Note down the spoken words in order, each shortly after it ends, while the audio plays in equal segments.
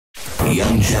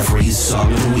Young Jeffrey's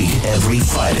Song of the Week every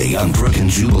Friday on Brooke and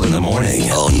Jubal in the morning.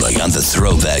 Only on the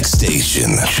Throwback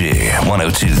Station.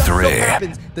 J1023. So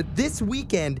happens that this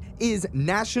weekend is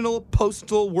National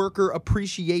Postal Worker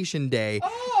Appreciation Day.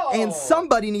 And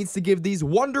somebody needs to give these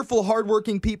wonderful,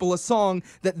 hardworking people a song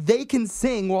that they can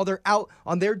sing while they're out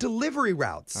on their delivery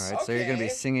routes. All right, so you're going to be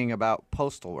singing about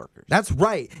postal workers. That's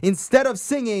right. Instead of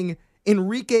singing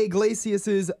Enrique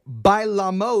Iglesias'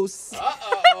 Bailamos,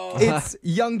 it's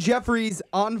Young Jeffrey's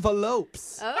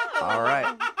Envelopes. All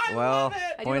right. Well,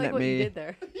 I do point like at what me you did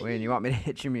there. when you want me to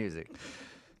hit your music.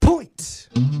 Point.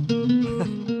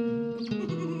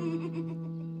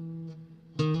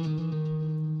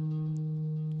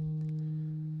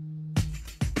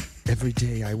 Every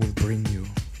day I will bring you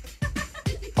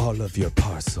all of your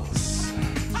parcels.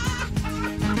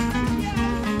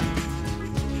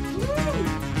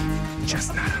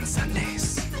 Just not on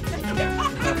Sundays.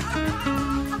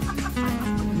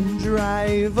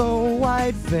 Drive a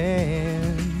white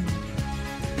van.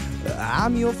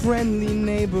 I'm your friendly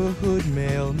neighborhood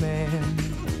mailman.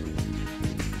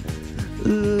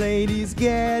 Ladies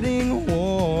getting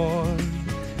warm.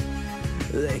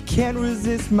 They can't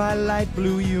resist my light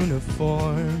blue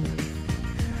uniform.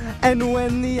 And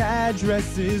when the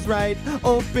address is right,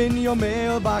 open your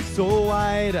mailbox so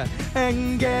wide.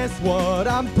 And guess what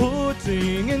I'm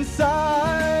putting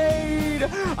inside?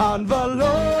 Envelopes.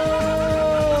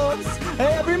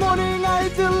 Every morning I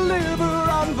deliver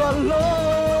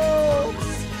envelopes.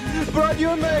 Brought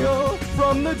your mail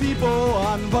from the depot.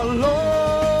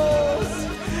 Envelopes.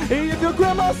 If your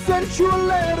grandma sent you a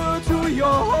letter to your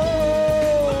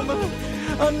home,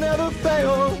 I never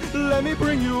fail, let me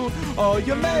bring you all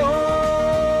your mail.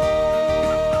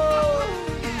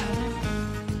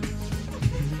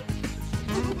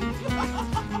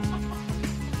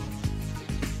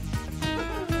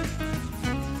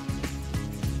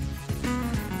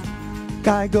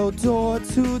 I go door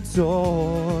to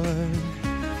door,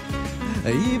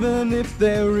 even if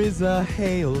there is a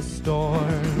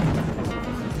hailstorm.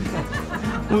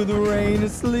 With rain,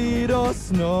 sleet, or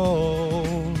snow,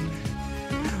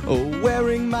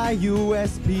 wearing my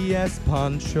USPS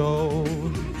poncho.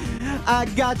 I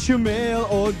got your mail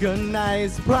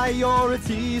organized,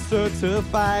 priority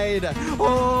certified.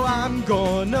 Oh, I'm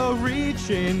gonna reach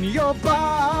in your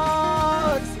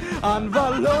box.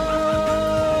 Envelopes.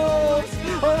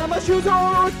 Oh, my shoes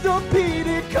are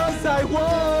orthopedic 'cause I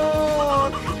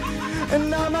walk. And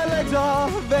now my legs are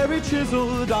very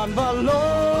chiseled.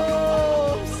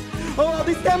 Envelopes. Oh,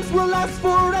 these stamps will last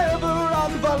forever.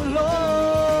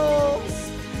 Envelopes.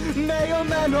 Male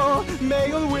men or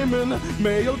male women,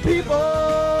 male people.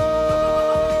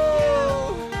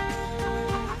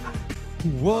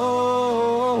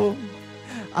 Whoa,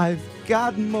 I've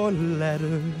got more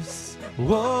letters.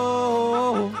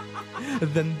 Whoa,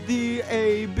 than the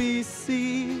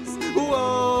ABCs.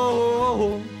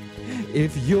 Whoa.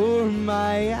 If you're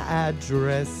my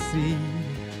addressee,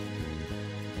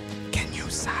 can you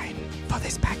sign for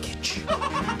this package?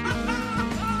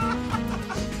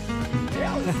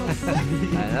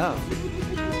 I know.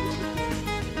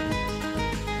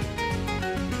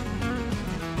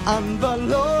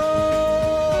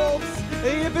 Envelopes.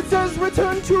 If it says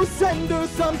return to sender,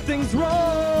 something's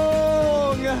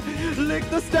wrong. Lick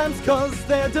the stamps 'cause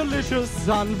they're delicious.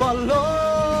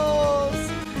 Envelopes.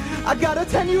 I got a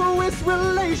tenuous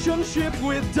relationship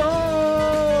with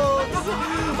dogs.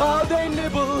 Oh, they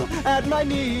nibble at my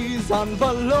knees.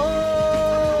 Envelopes.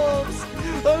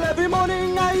 Well, every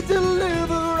morning I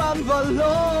deliver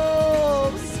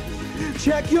envelopes.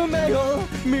 Check your mail,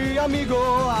 mi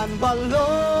amigo.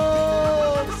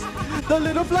 Envelopes. The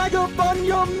little flag up on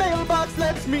your mailbox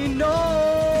lets me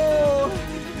know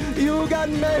you got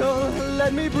mail.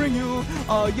 Let me bring you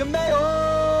all your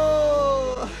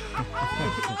mail.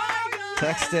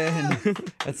 Text in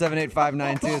at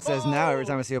 78592. It says, now every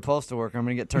time I see a postal worker, I'm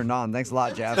going to get turned on. Thanks a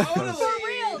lot, Jeff. For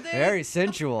real, dude. Very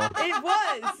sensual. It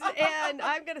was. And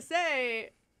I'm going to say,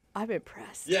 I'm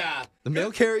impressed. Yeah. The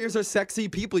mail carriers are sexy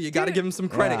people. You got to give them some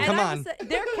credit. Yeah. Come And I on. will say,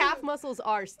 their calf muscles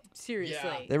are seriously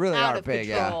Yeah. They really out are of big,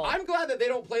 yeah. control. I'm glad that they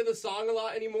don't play the song a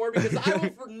lot anymore because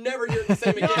I will never hear it the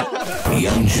same again.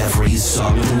 Young Jeffrey's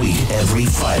Song of the Week every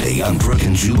Friday on Brooke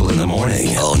and Jubal in the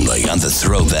morning. Only on the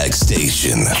Throwback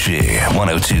Station.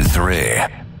 J1023.